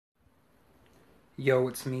Yo,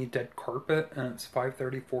 it's me, Dead Carpet, and it's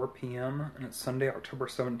 5:34 p.m. and it's Sunday, October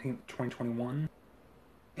 17th, 2021.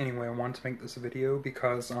 Anyway, I wanted to make this video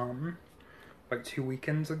because like 2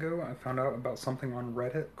 weekends ago I found out about something on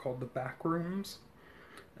Reddit called the Backrooms,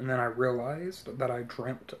 and then I realized that I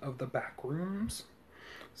dreamt of the Backrooms.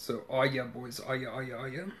 So, oh yeah, boys, oh yeah, oh yeah, oh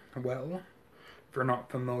yeah. Well, if you're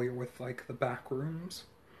not familiar with like the Backrooms,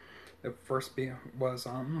 it first was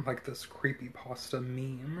like this creepypasta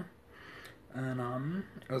meme, and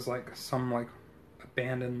it was like some like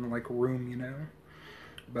abandoned like room,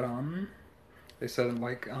 but they said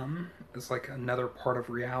like it's like another part of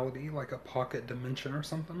reality, like a pocket dimension or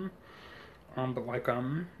something. But like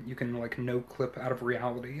you can like no clip out of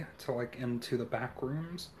reality to like into the back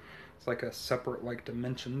rooms. It's like a separate like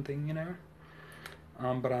dimension thing,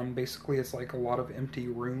 but basically it's like a lot of empty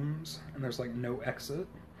rooms, and there's like no exit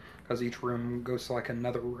because each room goes to like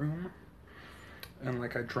another room. And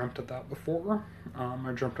like I dreamt of that before.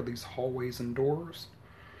 I dreamt of these hallways and doors.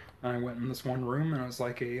 And I went in this one room, and it was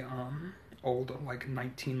like a old like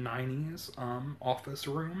 1990s office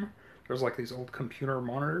room. There's like these old computer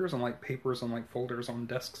monitors and like papers and like folders on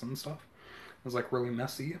desks and stuff. It was like really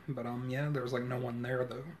messy, but yeah, there was like no one there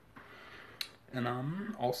though. And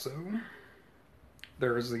also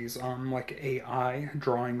there's these like AI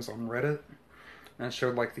drawings on Reddit, and it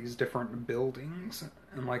showed like these different buildings,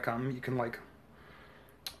 and like you can like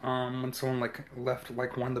when someone like left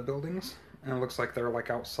like one of the buildings, and it looks like they're like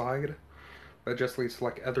outside, but it just leads to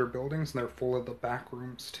like other buildings, and they're full of the back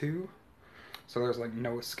rooms too. So there's like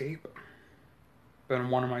no escape. But in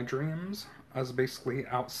one of my dreams, I was basically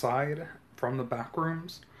outside from the back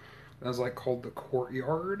rooms. It was like called the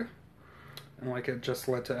courtyard, and like it just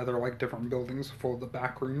led to other like different buildings full of the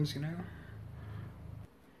back rooms.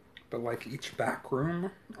 But like each back room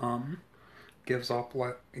gives off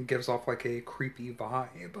like a creepy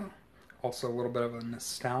vibe, also a little bit of a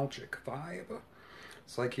nostalgic vibe.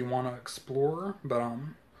 It's like you want to explore, but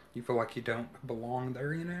you feel like you don't belong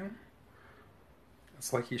there.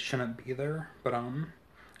 It's like you shouldn't be there, but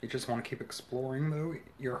you just want to keep exploring though.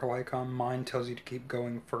 Your like mind tells you to keep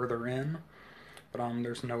going further in, but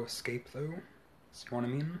there's no escape though. See what I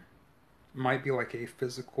mean? It might be like a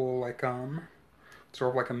physical like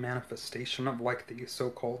sort of like a manifestation of like the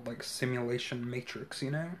so-called like simulation matrix.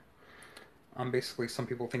 Basically some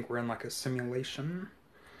people think we're in like a simulation,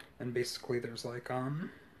 and basically there's like the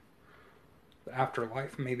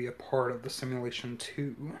afterlife may be a part of the simulation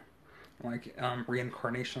too, like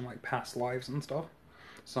reincarnation, like past lives and stuff.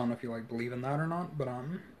 So I don't know if you like believe in that or not, but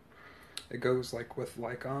it goes like with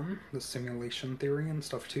like the simulation theory and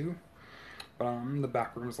stuff too. But the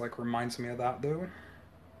backrooms like reminds me of that though.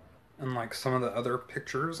 And like some of the other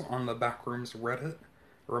pictures on the backrooms Reddit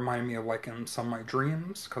remind me of like in some of my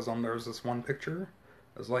dreams, because there's this one picture.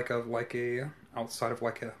 It's like of like a outside of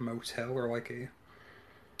like a motel or like a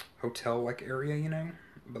hotel like area.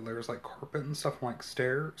 But there's like carpet and stuff and like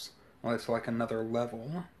stairs. Well, it's like another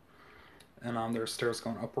level, and there's stairs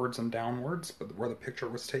going upwards and downwards. But where the picture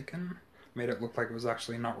was taken made it look like it was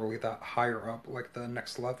actually not really that higher up, like the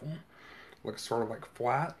next level. It looks sort of like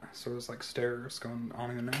flat, so it was like stairs going. I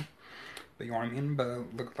don't even know, but you know what I mean. But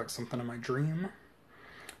it looked like something in my dream.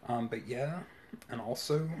 But yeah, and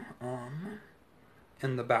also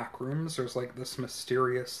in the back rooms there's like this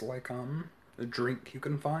mysterious like drink you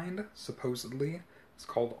can find, supposedly. It's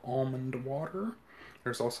called almond water.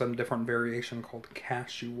 There's also a different variation called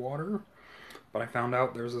cashew water. But I found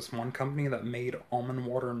out there's this one company that made almond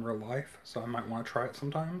water in real life, so I might want to try it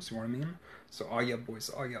sometimes, you know what I mean? So, oh yeah, boys,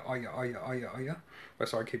 oh yeah, oh yeah, oh yeah, oh yeah, oh yeah. But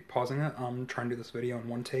sorry, I keep pausing it. I'm trying to do this video in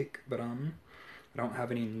one take, but I don't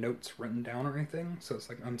have any notes written down or anything, so it's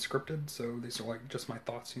like unscripted, so these are like just my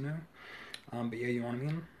thoughts. But yeah, you know what I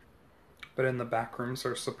mean? But in the back rooms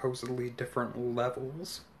there's supposedly different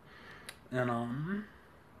levels, and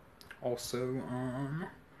also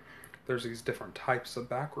there's these different types of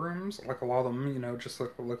back rooms. Like a lot of them, just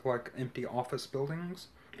look like empty office buildings,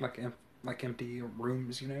 like empty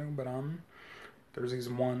rooms. But there's these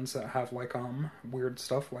ones that have like weird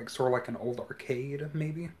stuff, like sort of like an old arcade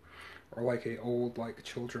maybe, or like a old like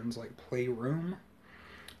children's like playroom.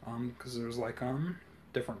 Because there's like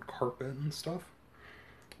different carpet and stuff,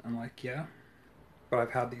 and like yeah. But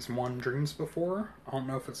I've had these one dreams before. I don't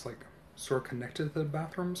know if it's like sort of connected to the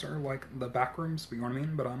bathrooms or like the back rooms, but you know what I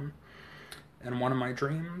mean? But in one of my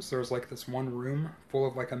dreams there's like this one room full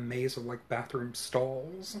of like a maze of like bathroom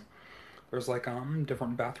stalls. There's like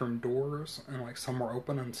different bathroom doors, and like some were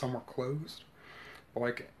open and some were closed. But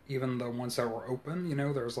like even the ones that were open,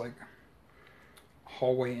 there's like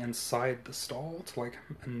hallway inside the stall to like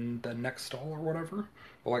in the next stall or whatever.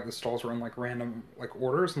 But like the stalls were in like random like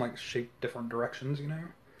orders and like shaped different directions, you know.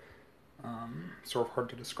 Sort of hard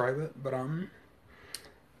to describe it, but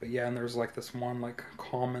yeah, and there's like this one like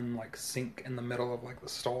common like sink in the middle of like the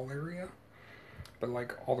stall area, but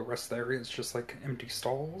like all the rest of the area is just like empty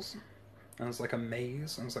stalls, and it's like a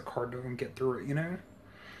maze, and it's like hard to even get through it, you know.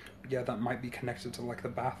 Yeah, that might be connected to like the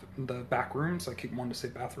back rooms. I keep wanting to say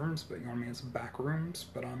bathrooms, but you know what I mean, it's back rooms.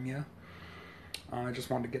 But yeah, I just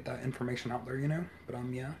wanted to get that information out there, you know. But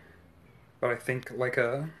yeah. But I think like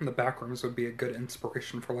the back rooms would be a good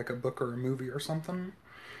inspiration for like a book or a movie or something.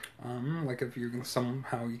 Like if you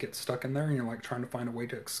somehow you get stuck in there and you're like trying to find a way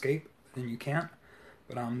to escape and you can't,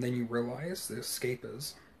 but then you realize the escape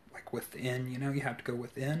is like within. You know, you have to go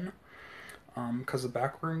within. Because the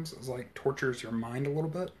back rooms is like tortures your mind a little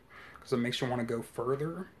bit because it makes you want to go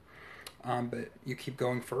further. But you keep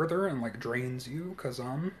going further and like drains you because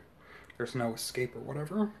there's no escape or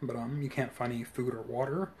whatever. But you can't find any food or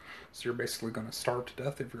water, so you're basically gonna starve to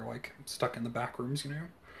death if you're like stuck in the back rooms, you know.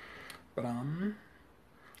 But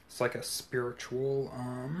it's like a spiritual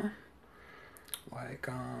like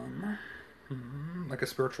like a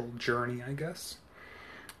spiritual journey, I guess.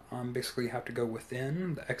 Basically, you have to go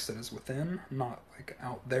within. The exit is within, not like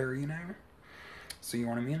out there, you know. So you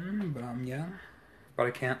know what I mean? But yeah. But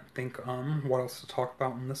I can't think what else to talk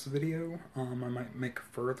about in this video. I might make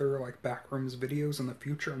further like backrooms videos in the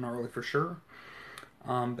future. I'm not really for sure.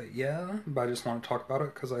 But yeah. But I just want to talk about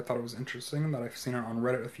it because I thought it was interesting that I've seen it on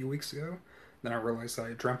Reddit a few weeks ago. Then I realized that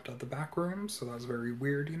I dreamt of the backrooms, so that was very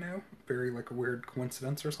weird, you know, very like a weird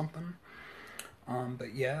coincidence or something.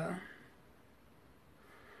 But yeah.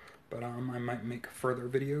 But I might make further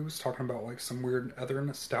videos talking about like some weird other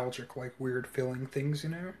nostalgic like weird feeling things, you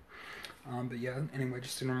know. But yeah, anyway,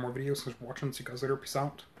 just doing more videos. Thanks for watching. See you guys later. Peace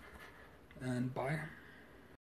out. And bye.